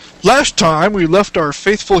Last time we left our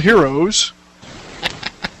faithful heroes.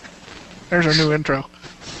 There's our new intro.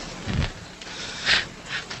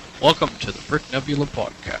 Welcome to the Brick Nebula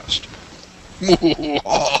Podcast. If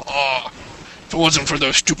it wasn't for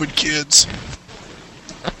those stupid kids,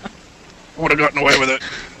 I would have gotten away with it.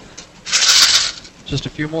 Just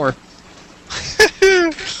a few more.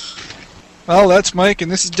 Well, that's Mike,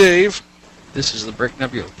 and this is Dave. This is the Brick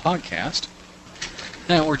Nebula Podcast.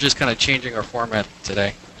 And we're just kind of changing our format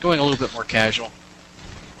today. Going a little bit more casual.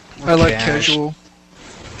 I like casual.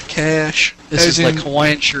 Cash. This is like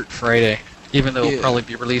Hawaiian Shirt Friday, even though it'll probably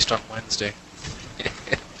be released on Wednesday.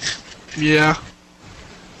 Yeah.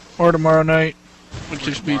 Or tomorrow night, which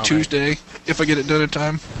would be Tuesday, if I get it done in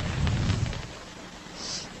time.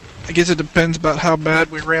 I guess it depends about how bad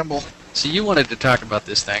we ramble. So you wanted to talk about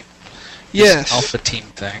this thing. Yes. This Alpha Team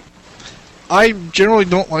thing. I generally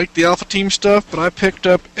don't like the Alpha Team stuff, but I picked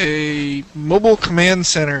up a mobile command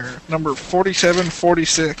center, number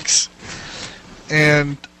 4746.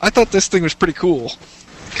 And I thought this thing was pretty cool.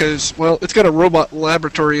 Because, well, it's got a robot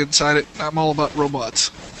laboratory inside it, and I'm all about robots.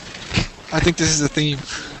 I think this is a theme.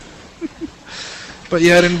 But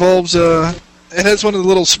yeah, it involves, it has one of the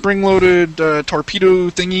little spring-loaded torpedo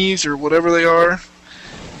thingies, or whatever they are.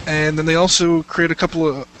 And then they also create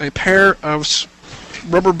a pair of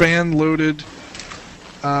rubber band loaded,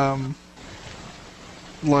 they're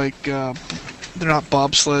not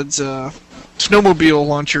bobsleds, snowmobile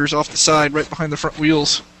launchers off the side right behind the front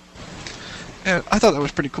wheels. And I thought that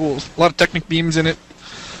was pretty cool. A lot of Technic beams in it.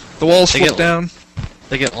 The walls flip down.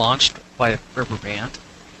 They get launched by a rubber band?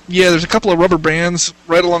 Yeah, there's a couple of rubber bands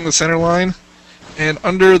right along the center line. And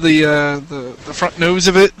under the front nose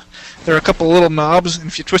of it, there are a couple of little knobs. And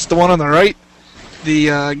if you twist the one on the right,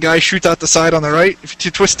 the guy shoots out the side on the right. If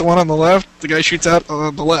you twist the one on the left, the guy shoots out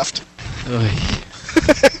on the left. I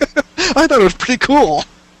thought it was pretty cool.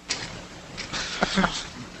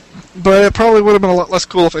 But it probably would have been a lot less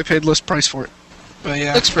cool if I paid list price for it. But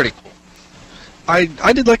yeah. Looks pretty cool. I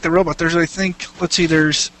did like the robot. There's, I think, let's see,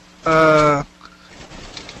 there's 3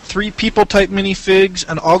 people type minifigs,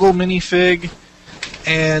 an ogle minifig,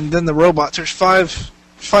 and then the robots. There's 5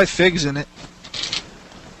 figs in it.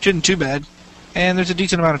 Which isn't too bad. And there's a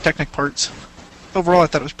decent amount of Technic parts. Overall, I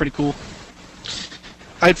thought it was pretty cool.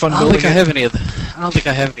 I had fun building it. I don't think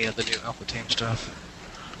I have any of the new Alpha Team stuff.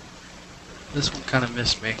 This one kind of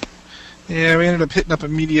missed me. Yeah, we ended up hitting up a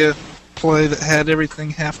media play that had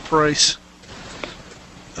everything half price.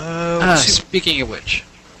 Speaking of which,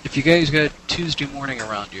 if you guys got Tuesday morning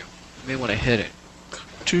around you may want to hit it.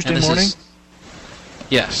 Tuesday morning?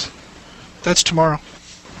 Yes. That's tomorrow.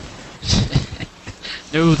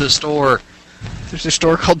 No, the store. There's a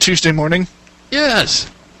store called Tuesday Morning?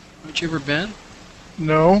 Yes. Haven't you ever been?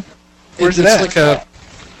 No. Where's it at?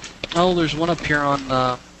 There's one up here on,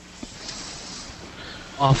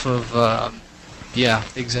 off of, yeah,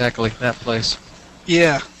 exactly, that place.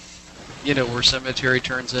 Yeah. You know, where Cemetery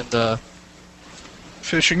turns into...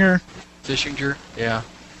 Fishinger, yeah.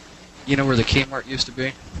 You know where the Kmart used to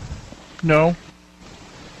be? No.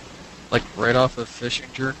 Like, right off of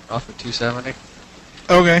Fishinger, off of 270?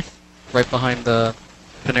 Okay. Right behind the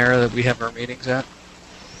Panera that we have our meetings at.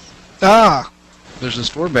 Ah. There's a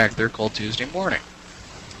store back there called Tuesday Morning.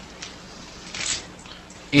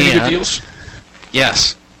 Any good deals?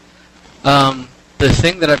 Yes. The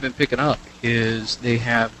thing that I've been picking up is they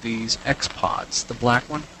have these X-Pods, the black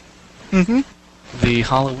one. Mm-hmm. The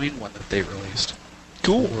Halloween one that they released.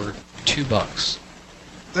 Cool. For $2.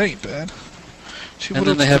 That ain't bad. And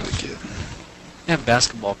then they have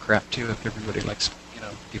basketball crap too, if everybody likes,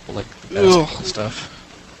 people like the basketball stuff.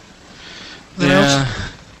 Yeah,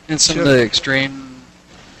 and some of the extreme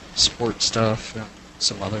sport stuff and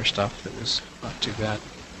some other stuff that was not too bad.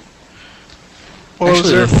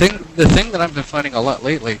 Actually, the thing that I've been finding a lot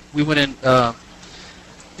lately, we went in,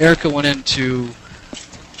 Erica went into,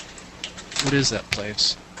 what is that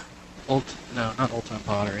place? Not Old Time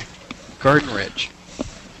Pottery. Garden Ridge.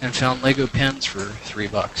 And found Lego pens for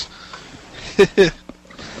 $3.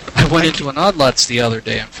 I went into an Odd Lots the other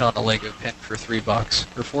day and found a Lego pen for $3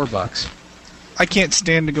 or $4. I can't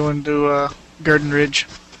stand to go into Garden Ridge.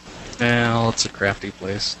 Well, it's a crafty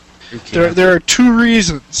place. There are 2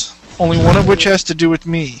 reasons, only one of which has to do with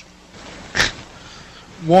me.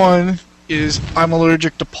 One is I'm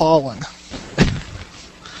allergic to pollen.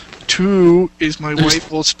 2 is my wife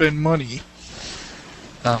will spend money.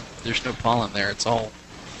 There's no pollen there. It's all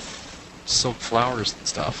silk flowers and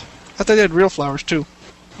stuff. I thought they had real flowers too.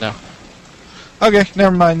 No. Okay,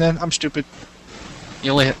 never mind then. I'm stupid.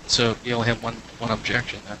 You only have one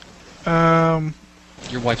objection then.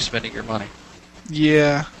 Your wife's spending your money.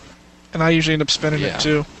 Yeah, and I usually end up spending it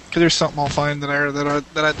too. Because there's something I'll find that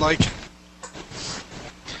I'd like.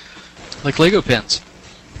 Like Lego pins.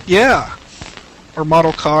 Yeah. Or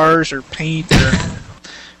model cars, or paint, or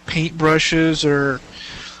paint brushes, or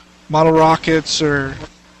model rockets, or...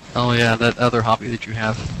 Oh yeah, that other hobby that you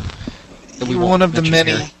have. That we one won't of the mention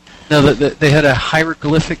many. here. No, they had a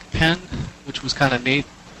hieroglyphic pen, which was kind of neat,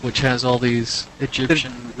 which has all these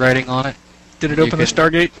Egyptian writing on it. Did it open the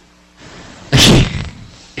Stargate?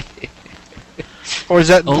 Or is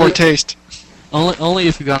that in poor taste? Only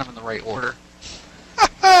if you got them in the right order.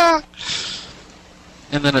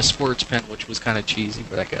 And then a sports pen, which was kind of cheesy,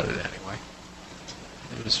 but I got it anyway.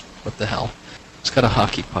 It was, what the hell. It's got a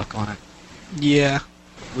hockey puck on it. Yeah.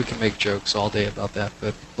 We can make jokes all day about that,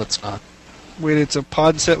 but let's not. Wait, it's a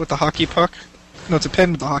pod set with a hockey puck? No, it's a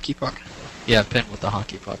pen with a hockey puck. Yeah, a pen with a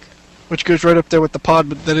hockey puck. Which goes right up there with the pod,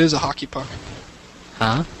 but that is a hockey puck.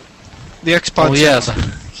 Huh? The X-Pod sets.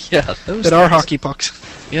 Yeah, those that are hockey pucks.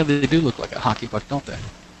 Yeah, they do look like a hockey puck, don't they?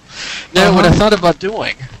 Now, what I thought about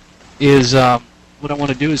doing is, what I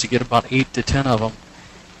want to do is to get about 8 to 10 of them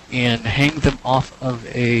and hang them off of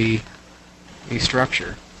a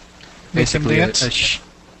structure. Make them Basically, dance? a ship.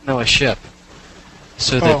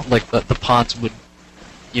 So that, like, the pods would,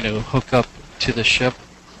 hook up to the ship.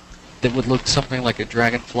 That would look something like a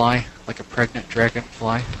dragonfly, like a pregnant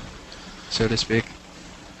dragonfly, so to speak.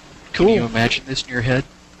 Cool. Can you imagine this in your head?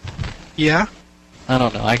 Yeah. I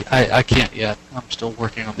don't know. I can't yet. I'm still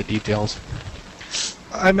working on the details.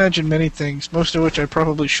 I imagine many things, most of which I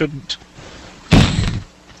probably shouldn't.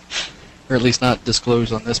 Or at least not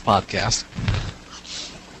disclose on this podcast.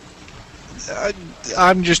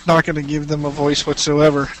 I'm just not going to give them a voice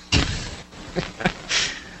whatsoever.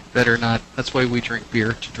 Better not. That's why we drink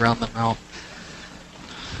beer, to drown them out.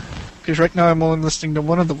 Because right now I'm only listening to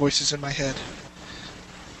one of the voices in my head.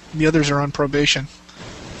 The others are on probation.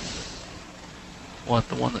 What,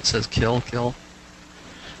 the one that says kill, kill?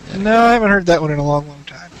 Yeah. No, I haven't heard that one in a long, long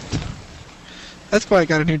time. That's why I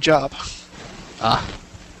got a new job. Ah.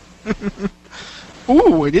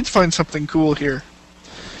 Ooh, I did find something cool here.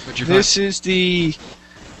 What'd you This find? is the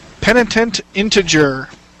Penitent Integer,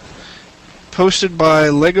 posted by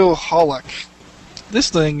Lego Holic. This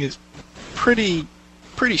thing is pretty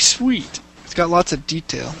sweet. It's got lots of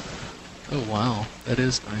detail. Oh, wow. That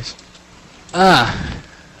is nice. Ah.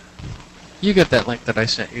 You got that link that I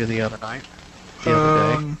sent you the other night. The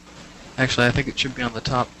other day. Actually, I think it should be on the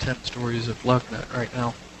top 10 stories of LoveNet right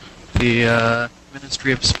now. The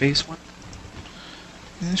Ministry of Space one.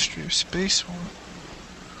 Ministry of Space one?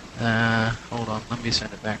 Hold on. Let me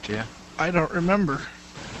send it back to you. I don't remember.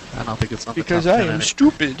 I don't think it's on because the top 10. Because I am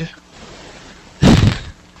stupid.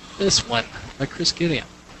 This one, by Chris Gideon.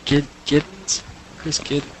 Giddens? Chris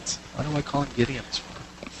Giddens. Why do I call him Gideons for?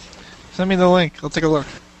 Send me the link. I'll take a look.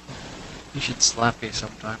 You should slap me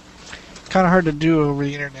sometime. It's kind of hard to do over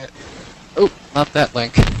the internet. Oh, not that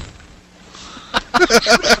link.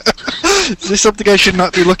 Is this something I should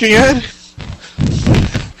not be looking at?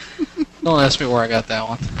 Don't ask me where I got that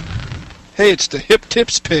one. Hey, it's the Hip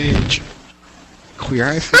Tips page. Queer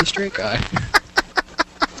Eye for the Straight Guy.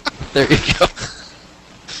 There you go.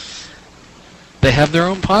 They have their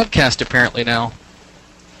own podcast apparently now.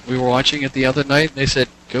 We were watching it the other night, and they said,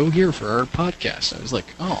 go here for our podcast. I was like,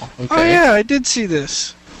 oh, okay. Oh yeah, I did see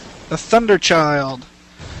this. The Thunder Child.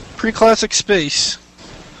 Pre-classic space.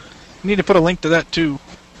 You need to put a link to that too.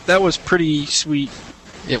 That was pretty sweet.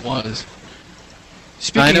 It was.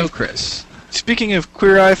 Speaking I know, of, Chris. Speaking of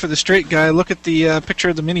Queer Eye for the Straight Guy, look at the picture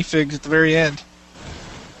of the minifigs at the very end.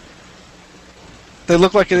 They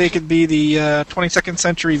look like they could be the 22nd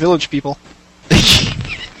century village people.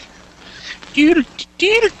 I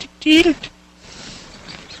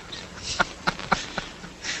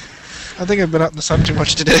think I've been out in the sun too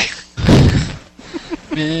much today.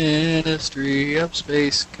 Ministry of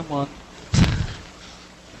Space, come on.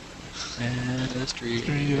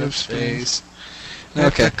 Ministry of Space.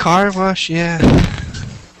 Okay. The car wash, yeah.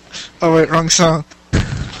 Oh wait, wrong song.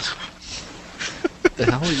 What the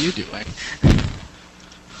hell are you doing?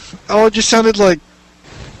 Oh, it just sounded like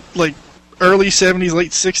early 70s,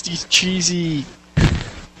 late 60s cheesy,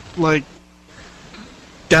 like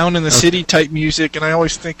down in the city type music, and I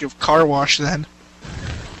always think of car wash then.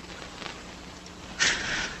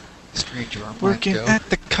 Stranger on Working at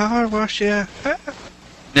the car wash, yeah.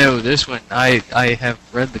 No, this one, I have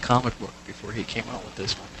read the comic book before he came out with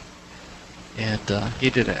this one. And he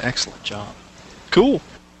did an excellent job. Cool.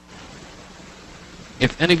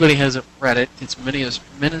 If anybody hasn't read it, it's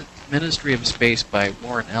Ministry of Space by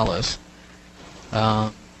Warren Ellis.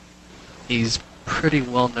 He's pretty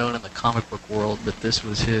well known in the comic book world, but this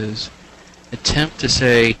was his attempt to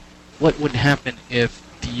say what would happen if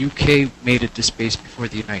the UK made it to space before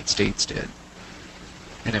the United States did.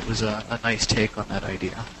 And it was a nice take on that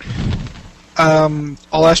idea.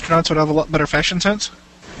 All astronauts would have a lot better fashion sense?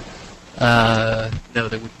 No,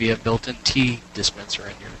 there would be a built-in tea dispenser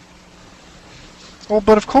in here. Well,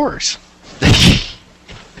 but of course.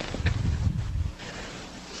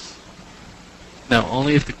 No,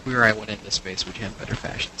 only if the Queer Eye went into space would you have better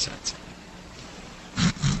fashion sense.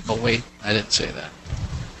 Oh wait, I didn't say that.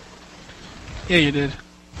 Yeah, you did.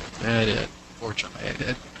 I did. Fortunately, I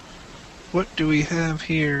did. What do we have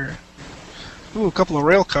here? Ooh, a couple of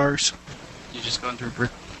rail cars. You just going through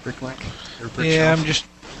Bricklink? Or Brick Yeah, Shelf? I'm just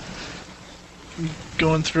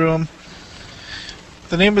going through them.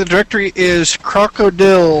 The name of the directory is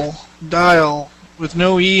Crocodile Dial with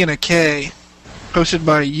no E and a K. Posted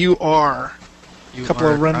by UR. You couple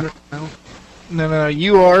are of render. Crocodile? No,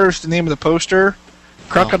 UR is the name of the poster.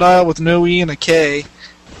 Crocodile with no E and a K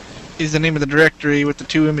is the name of the directory with the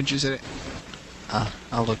two images in it.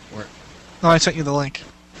 I'll look for it. No, I sent you the link.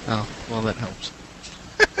 Oh, well that helps.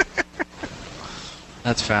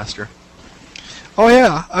 That's faster. Oh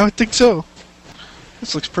yeah, I would think so.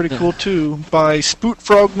 This looks pretty cool too. By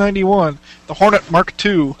Spootfrog91, the Hornet Mark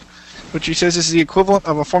II, which he says is the equivalent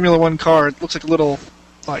of a Formula One car. It looks like a little,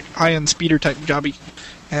 like, high-end speeder type jobby.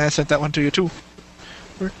 And I sent that one to you too.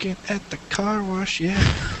 Working at the car wash, yeah.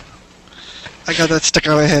 I got that stuck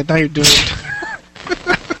out of my head. Now you're doing it.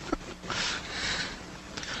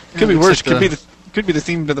 Could be worse. Like Could be the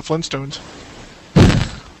theme to the Flintstones.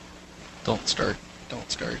 Don't start.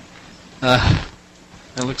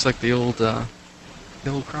 It looks like the old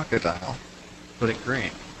crocodile, but in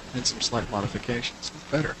green, and some slight modifications. It's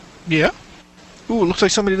better. Yeah. Ooh, it looks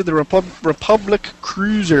like somebody did the Republic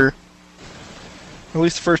Cruiser. At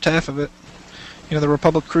least the first half of it. You know, the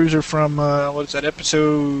Republic Cruiser from, what is that,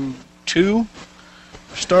 Episode 2?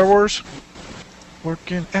 Star Wars?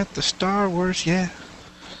 Working at the Star Wars, yeah.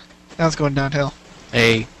 Now it's going downhill.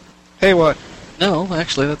 Hey, what? no,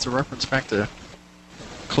 actually, that's a reference back to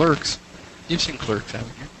Clerks. You've seen Clerks,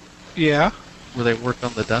 haven't you? Yeah. Where they worked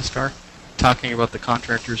on the Death Star, talking about the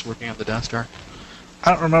contractors working on the Death Star.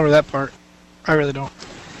 I don't remember that part. I really don't.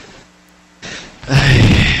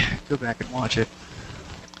 Go back and watch it.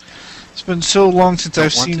 It's been so long since Don't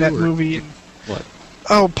I've want seen to, that or- movie. What?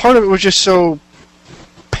 Oh, part of it was just so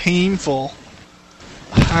painful.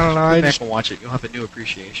 I don't know. Go back and watch it. You'll have a new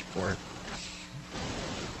appreciation for it.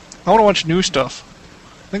 I want to watch new stuff.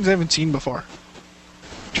 Things I haven't seen before.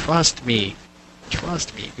 Trust me.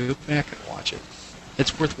 Go back and watch it.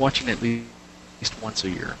 It's worth watching at least once a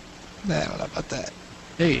year. Nah, I don't know about that.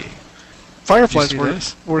 Hey, Firefly's Did you see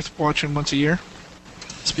this? worth watching once a year.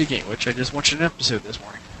 speaking of which, I just watched an episode this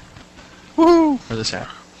morning. Woohoo! Or this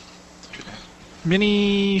afternoon.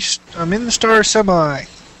 I'm in the Star Semi.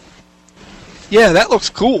 Yeah, that looks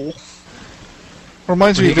cool.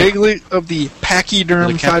 Reminds What do me you got? vaguely of the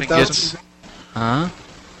Pachyderm The captain 5000 Huh?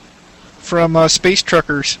 from Space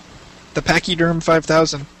Truckers. The Pachyderm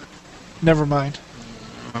 5000. Never mind.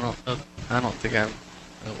 I don't think I'm...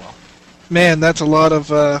 Oh well. Man, that's a lot of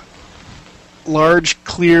large,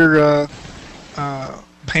 clear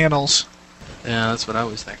panels. Yeah, that's what I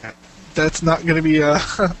was thinking. That's not going to be a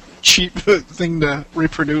cheap thing to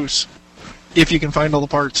reproduce. If you can find all the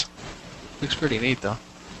parts. Looks pretty neat though.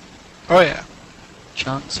 Oh yeah.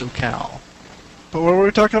 Chon SoCal. But what were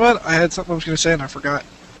we talking about? I had something I was going to say and I forgot.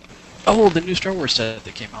 Oh, the new Star Wars set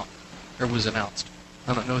that came out. Or was announced.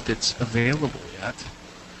 I don't know if it's available yet.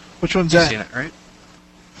 Which one's You've that? seen it, right?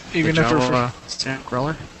 Even the if we're Java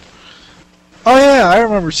Sandcrawler? Oh yeah, I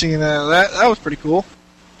remember seeing that. That was pretty cool.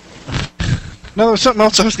 No, there was something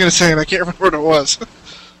else I was going to say and I can't remember what it was.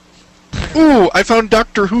 Ooh, I found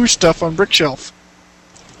Doctor Who stuff on Brickshelf.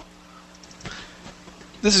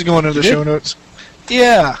 This is going into the You did? show notes.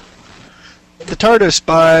 Yeah. The TARDIS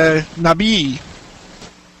by Nabi.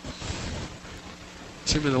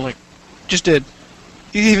 Send me the link. Just did.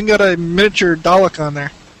 He's even got a miniature Dalek on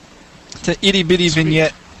there. It's an itty bitty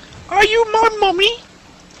vignette. Are you my mummy?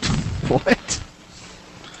 What?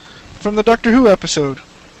 From the Doctor Who episode.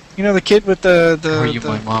 You know the kid with the Are you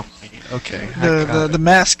my mom? Okay. the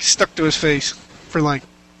mask stuck to his face for like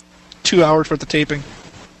 2 hours worth of taping.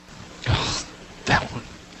 Oh, that one.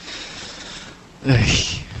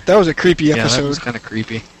 Ugh. That was a creepy Yeah, that episode. was kind of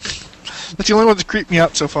creepy. That's the only one that's creeped me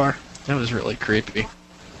out so far. That was really creepy.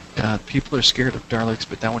 People are scared of Daleks,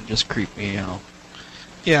 but that one just creeped me out.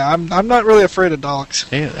 Yeah, I'm not really afraid of Daleks.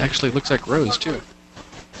 Hey, it actually looks like Rose, too.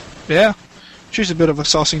 Yeah, she's a bit of a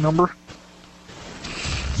saucy number.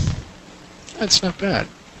 That's not bad.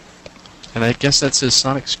 And I guess that's his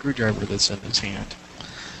sonic screwdriver that's in his hand.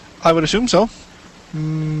 I would assume so.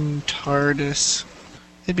 TARDIS.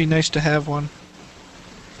 It'd be nice to have one.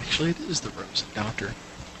 Actually, it is the Rose Doctor.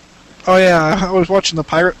 Oh yeah, I was watching the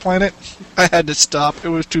Pirate Planet. I had to stop. It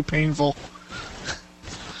was too painful.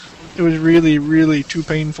 It was really, really too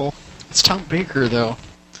painful. It's Tom Baker, though.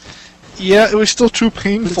 Yeah, it was still too But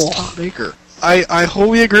painful. it's Tom Baker. I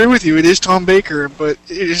wholly agree with you. It is Tom Baker, but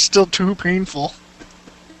it is still too painful.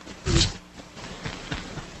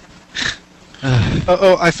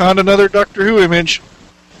 Uh-oh, I found another Doctor Who image.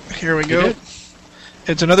 Here we go.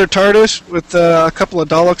 It's another TARDIS with a couple of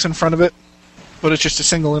Daleks in front of it, but it's just a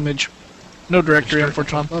single image. No directory,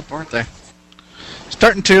 unfortunately. Pop up, aren't they?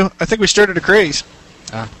 Starting to. I think we started a craze.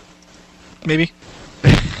 Maybe.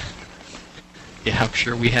 Yeah, I'm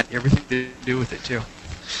sure we had everything to do with it, too.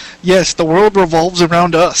 Yes, the world revolves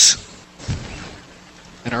around us.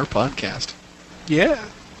 And our podcast. Yeah.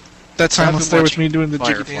 That silence there was me doing the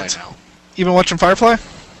jiggy Firefly dance. now. You been watching Firefly?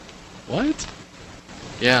 What?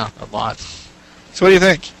 Yeah, a lot. So what do you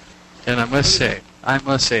think? And I must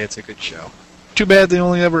say it's a good show. Too bad they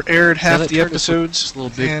only ever aired half that the TARDIS episodes was a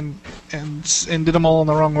little big. and did them all in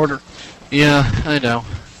the wrong order. Yeah, I know.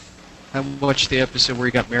 I watched the episode where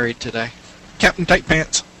he got married today. Captain Tight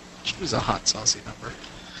Pants. She was a hot, saucy number.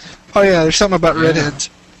 Oh yeah, there's something about Yeah. redheads.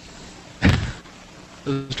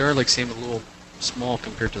 Those Daleks seem a little small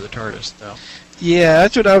compared to the TARDIS, though. Yeah,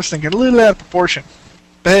 that's what I was thinking. A little out of proportion.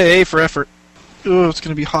 But hey, A for effort. Ooh, it's going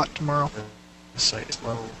to be hot tomorrow. The site is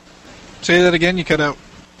low. Say that again, you cut out.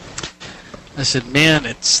 I said, man,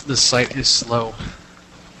 the site is slow.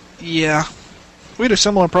 Yeah. We had a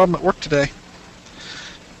similar problem at work today.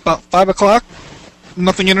 About 5 o'clock,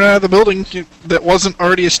 nothing in and out of the building that wasn't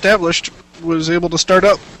already established was able to start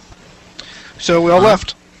up. So we all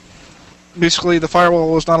left. Basically, the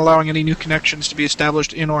firewall was not allowing any new connections to be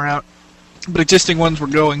established in or out. But existing ones were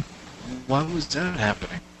going. Why was that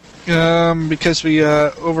happening? Because we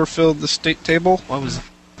overfilled the state table. Why was it?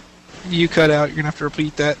 You cut out. You're going to have to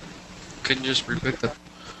repeat that. Couldn't just reboot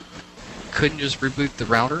the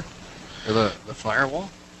router? Or the firewall?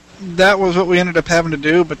 That was what we ended up having to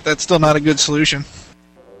do, but that's still not a good solution.